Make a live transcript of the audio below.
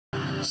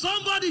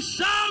Somebody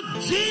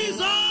shout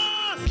Jesus.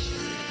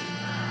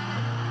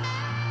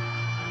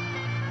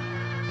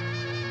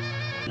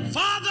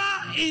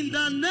 Father, in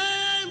the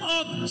name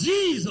of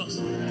Jesus.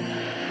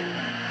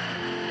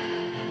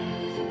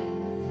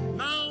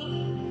 Now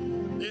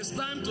it's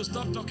time to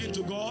stop talking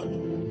to God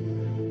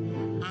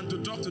and to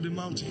talk to the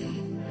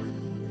mountain.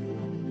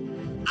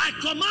 I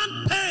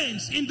command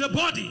pains in the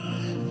body,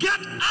 get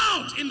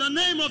out in the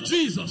name of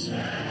Jesus.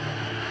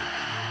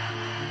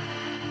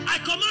 I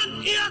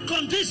command ear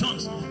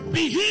conditions,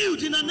 be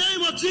healed in the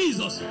name of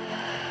Jesus.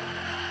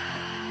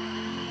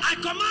 I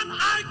command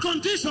eye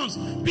conditions,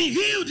 be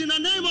healed in the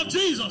name of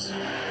Jesus.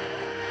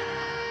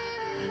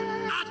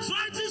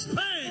 Arthritis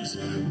pains,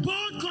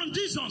 bone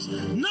conditions,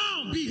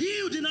 now be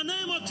healed in the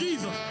name of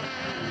Jesus.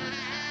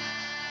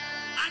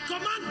 I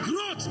command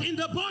growth in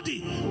the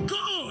body,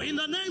 go in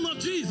the name of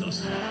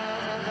Jesus.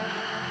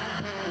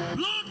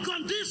 Blood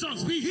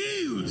conditions, be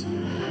healed.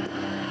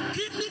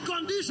 Kidney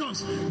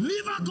conditions,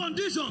 liver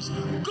conditions,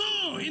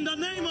 go in the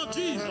name of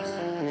Jesus.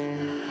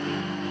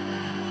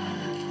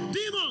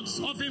 Demons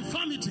of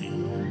infirmity,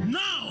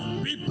 now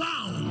be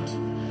bound.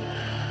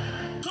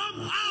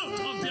 Come out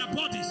of their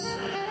bodies.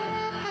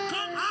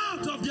 Come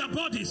out of their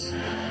bodies.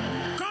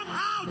 Come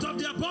out of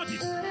their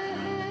bodies.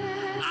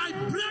 I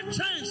break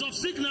chains of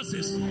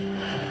sicknesses.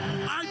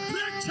 I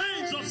break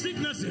chains of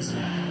sicknesses.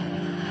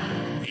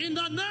 In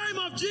the name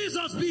of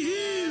Jesus, be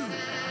healed.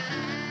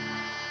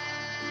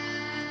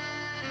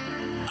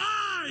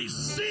 I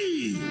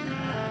see.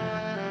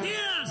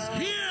 Ears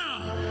hear.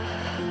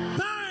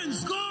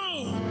 Pains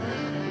go.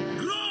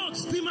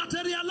 Growths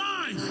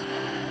dematerialize.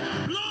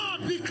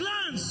 Blood be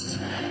cleansed.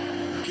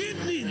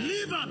 Kidney,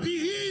 liver be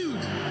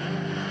healed.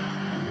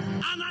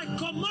 And I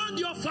command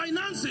your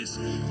finances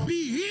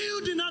be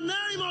healed in the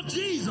name of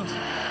Jesus.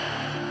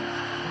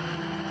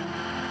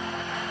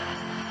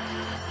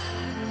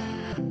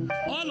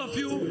 All of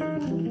you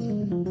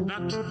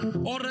that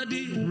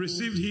already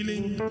received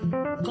healing,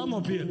 come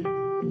up here.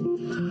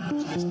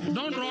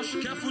 Don't rush,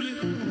 carefully.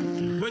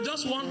 We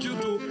just want you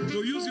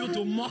to use you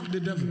to mock the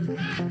devil.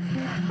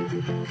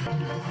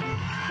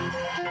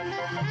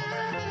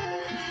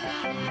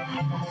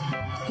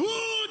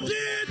 Who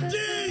did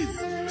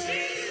this?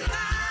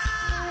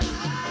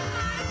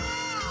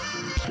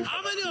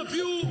 How many of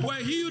you were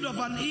healed of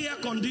an ear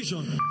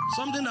condition?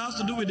 Something that has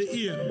to do with the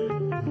ear.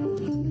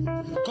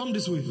 Come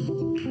this way.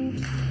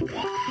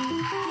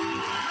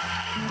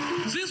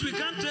 Since we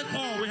can't take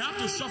all, we have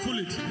to shuffle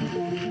it.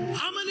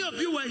 How many of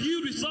you were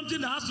healed with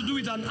something that has to do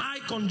with an eye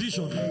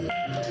condition?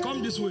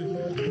 Come this way.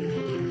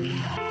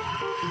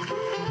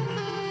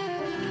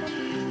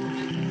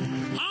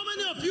 How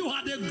many of you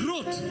had a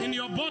growth in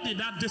your body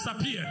that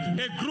disappeared?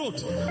 A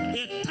growth,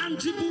 a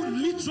tangible,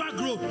 literal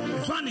growth,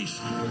 vanished.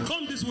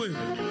 Come this way.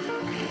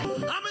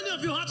 How many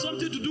of you had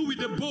something to do with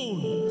the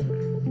bone?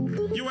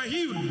 You were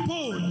healed.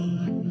 Bone.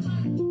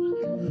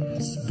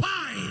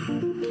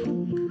 Spine.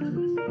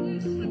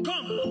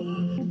 Come.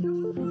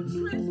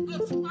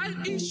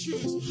 Spine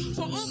issues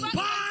for over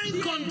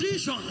spine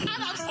condition. And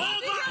I'm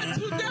standing here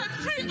today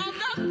free of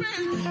that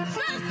pain.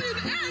 First in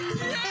 8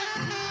 years.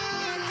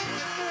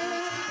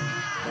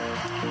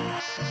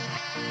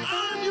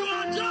 And you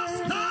are just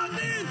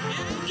standing.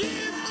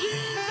 Give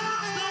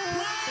Jesus the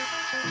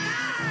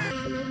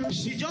praise.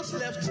 She just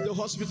left the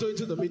hospital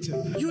into the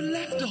meeting. You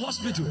left the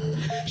hospital.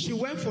 She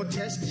went for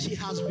tests. She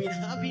has been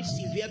having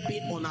severe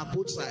pain on her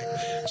both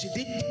sides. She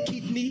did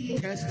kidney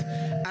test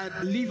and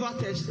liver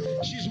test.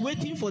 She's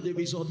waiting for the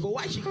result. But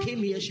while she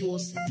came here, she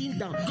was sitting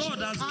down. God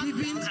has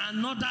given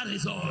another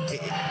result.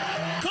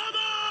 Come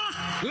on!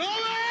 Glory!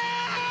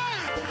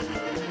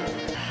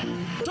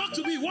 Talk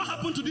to me. What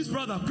happened to this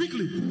brother?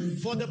 Quickly.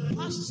 For the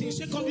past, since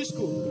secondary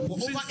school, for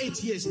over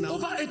 8 years now.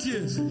 Over 8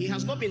 years. He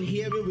has not been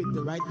hearing with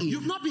the right ear.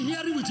 You've not been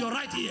hearing with your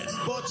right ears.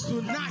 But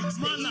tonight,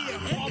 the ear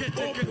popped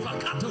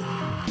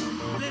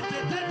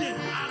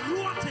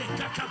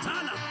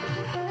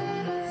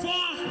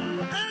for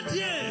 8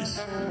 years.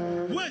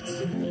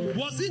 Wait,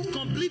 was it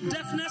complete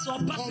deafness or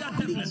partial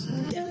deafness?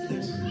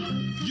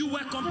 You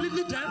were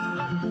completely deaf?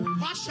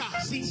 Partial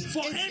since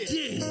for 8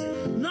 years.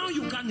 Now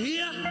you can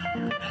hear.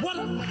 What?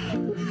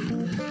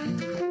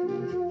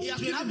 He has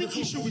been having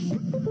issue with.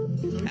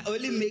 I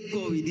only make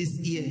go with this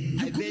ear.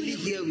 I barely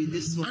hear with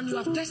this one. And you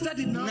have tested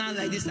it now? Now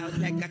like this, I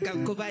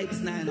can cover it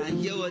now and I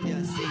hear what they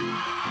are saying.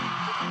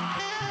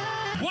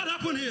 What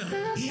happened here?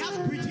 He has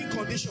breathing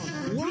condition.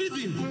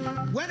 Breathing.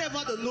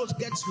 Whenever the note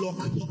gets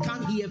locked, he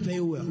can't hear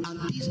very well. And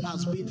this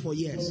has been for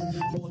years.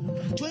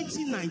 But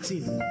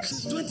 2019.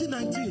 Since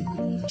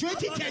 2019.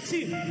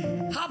 2013.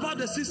 How about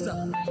the sister?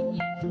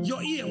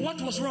 Your ear,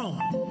 what was wrong?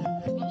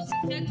 I was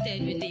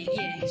infected with the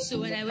ear. So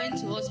when I went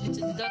to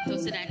hospital, the doctor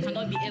said I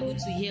cannot be able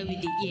to hear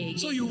with the ear again.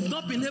 So you've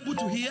not been able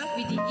to hear?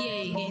 With the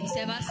ear again,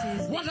 ever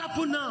since. What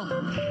happened now?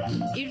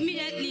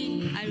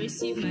 Immediately, I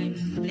received my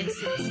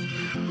blessings.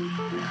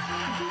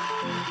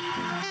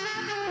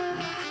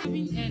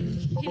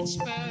 H.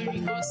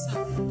 pylori ulcer.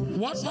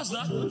 What's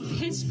that?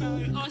 H.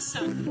 pylori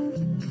ulcer.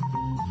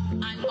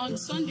 And on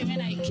Sunday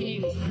when I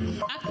came,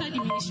 after the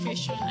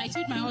ministration, I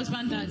told my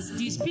husband that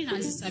this pain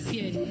has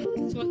disappeared.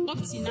 So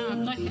up to now,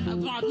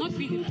 I've not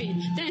feel the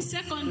pain. Then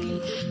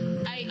secondly,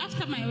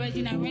 after my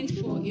wedding, I went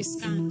for a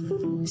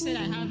scan. They said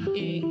I have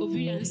a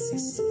ovarian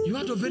cyst. You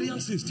had ovarian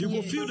cyst? You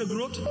will feel the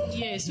growth?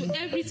 Yeah, so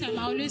every time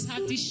I always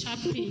have this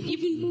sharp pain.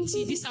 Even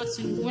till this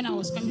afternoon when I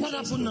was coming. What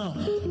happened now?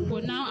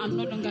 But now I'm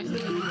no longer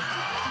feeling it.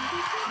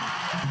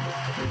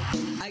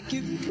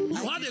 You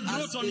had a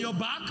growth on your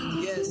back?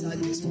 Yes, at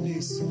this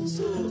place.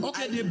 So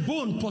okay, the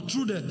bone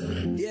protruded.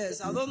 Yes,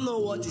 I don't know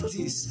what it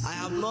is. I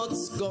have not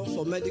gone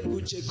for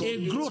medical checkup.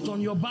 A growth on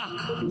your back.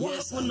 What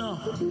happened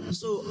now?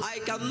 So I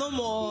can no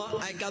more.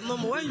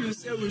 When you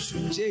say we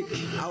should check,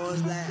 I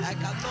was like, I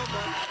can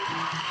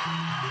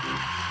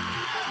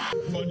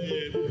no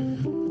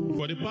more.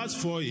 For the past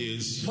 4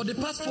 years. For the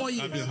past 4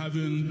 years. I've been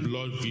having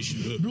blood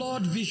vision.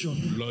 Blood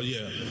vision. Blood,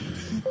 yeah.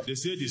 They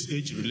say it's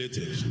age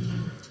related.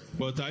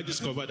 But I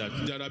discovered that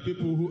there are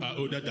people who are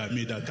older than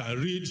me that can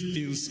read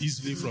things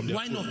easily from their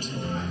phone. Why not?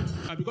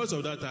 And because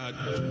of that,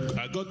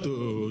 I got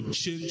to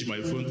change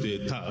my phone to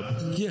a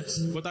tab. Yes.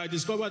 But I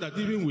discovered that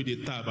even with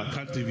the tab, I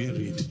can't even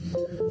read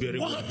very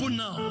well. What happened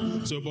now?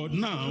 So, but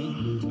now,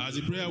 as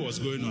the prayer was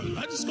going on,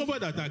 I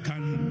discovered that I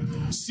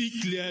can see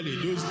clearly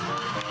those.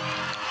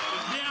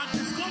 They are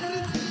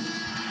discovering.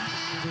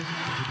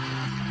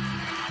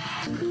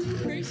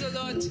 Praise the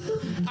Lord.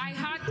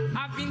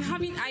 I've been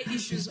having eye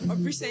issues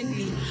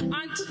recently,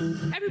 and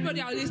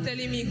everybody always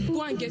telling me,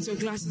 go and get your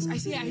glasses. I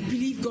say, I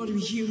believe God will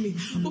heal me.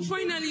 But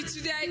finally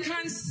today I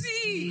can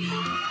see.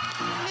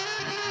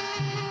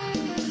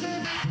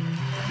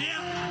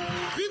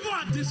 People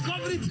are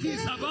discovering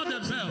things about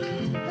themselves.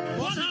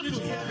 What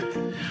happened?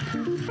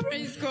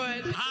 Praise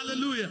God.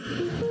 Hallelujah.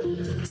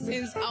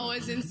 Since I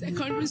was in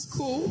secondary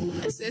school,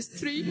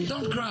 SS3.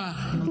 Don't cry.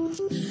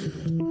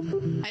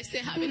 I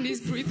still having this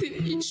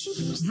breathing issue.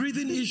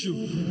 Breathing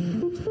issue.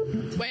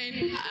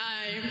 When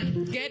I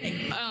get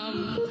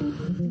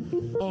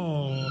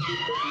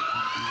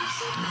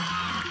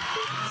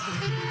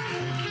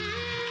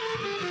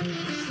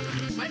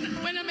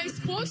when I'm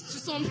exposed to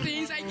some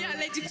things, I get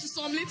allergic to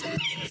some little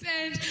things,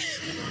 and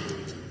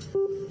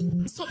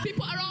some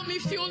people around me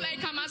feel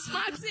like I'm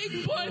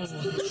asthmatic. But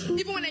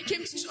even when I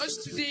came to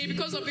church today,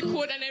 because of the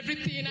cold and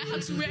everything, I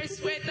had to wear a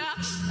sweater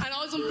and I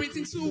wasn't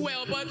breathing too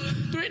well. But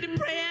during the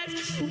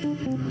prayers,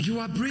 you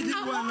are breathing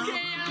well now.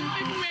 Okay,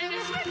 I'm wearing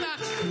a sweater.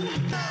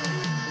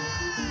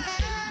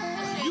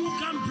 You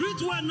can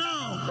breathe well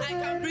now. I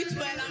can breathe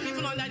well. I'm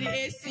even under the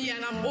AC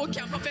and I'm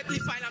okay. I'm perfectly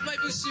fine. I'm not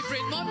even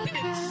shivering, nothing.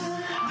 And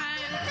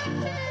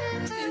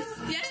since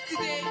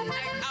yesterday,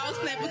 I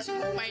wasn't able to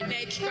move my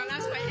neck. You can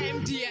ask my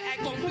MD. I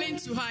complained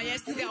to her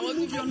yesterday. I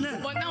wasn't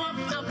moving, but now I'm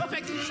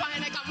perfectly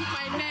fine. I can move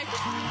my neck.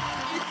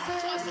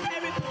 It was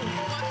terrible, but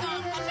now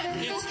I'm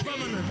perfectly It's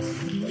permanent.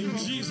 In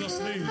Jesus'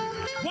 name.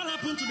 What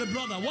happened to the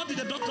brother? What did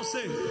the doctor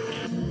say?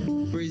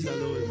 Praise the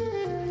Lord.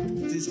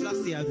 Since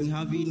last year, I've been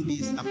having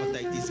this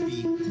hepatitis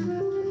B.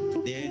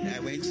 Then I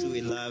went to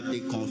a lab,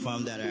 they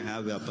confirmed that I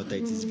have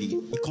hepatitis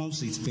B. It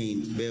comes with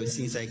pain, but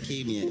since I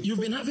came here... You've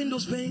been having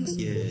those pains?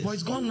 Yes. But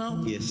it's gone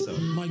now? Yes, sir.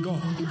 My God.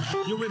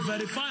 You will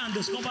verify and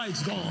discover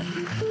it's gone.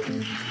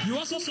 You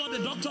also saw the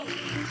doctor?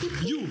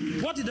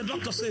 What did the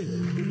doctor say?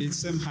 It's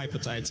same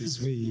hepatitis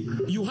B.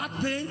 You had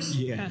pains?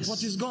 Yes.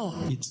 But it's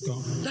gone? It's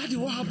gone. Daddy,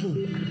 what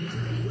happened?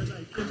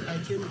 I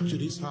came to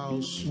this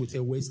house with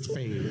a waist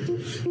pain,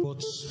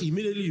 but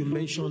immediately you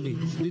mentioned it,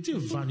 the thing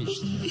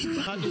vanished.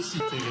 How do you see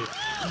it?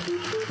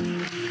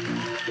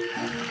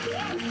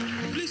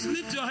 Please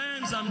lift your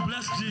hands and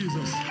bless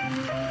Jesus.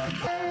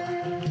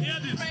 Hear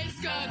this. Praise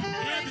God.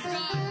 Praise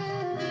God.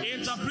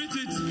 Interpret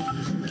it.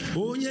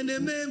 Onye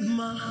neme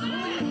mma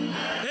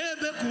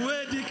ebe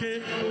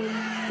kuwedike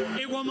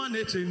igwama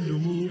neche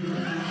ndumu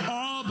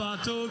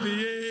ọbata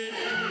obiye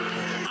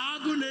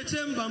agụ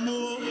neche mba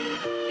mo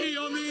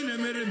iyomi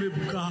nemere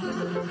mebuka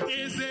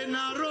eze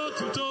na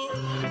rotuto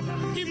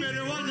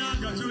imere wanya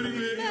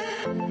agachurime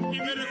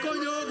imere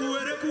konye ogu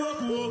were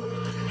kuokuo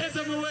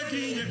eze mwe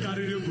kinye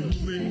karire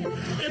kukume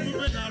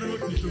ebube na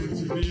rotuto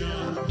tibiya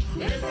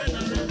eze na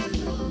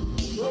rotuto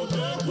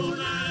Orokpo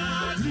na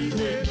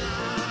dibena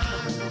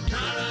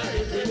nara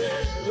ekele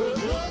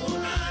Orokpo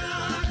na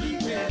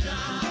dibena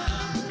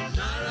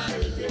nara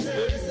ekele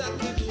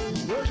Orisakedu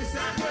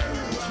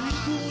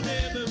Chukwu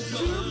na-eme mma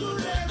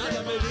ana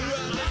m eru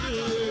ala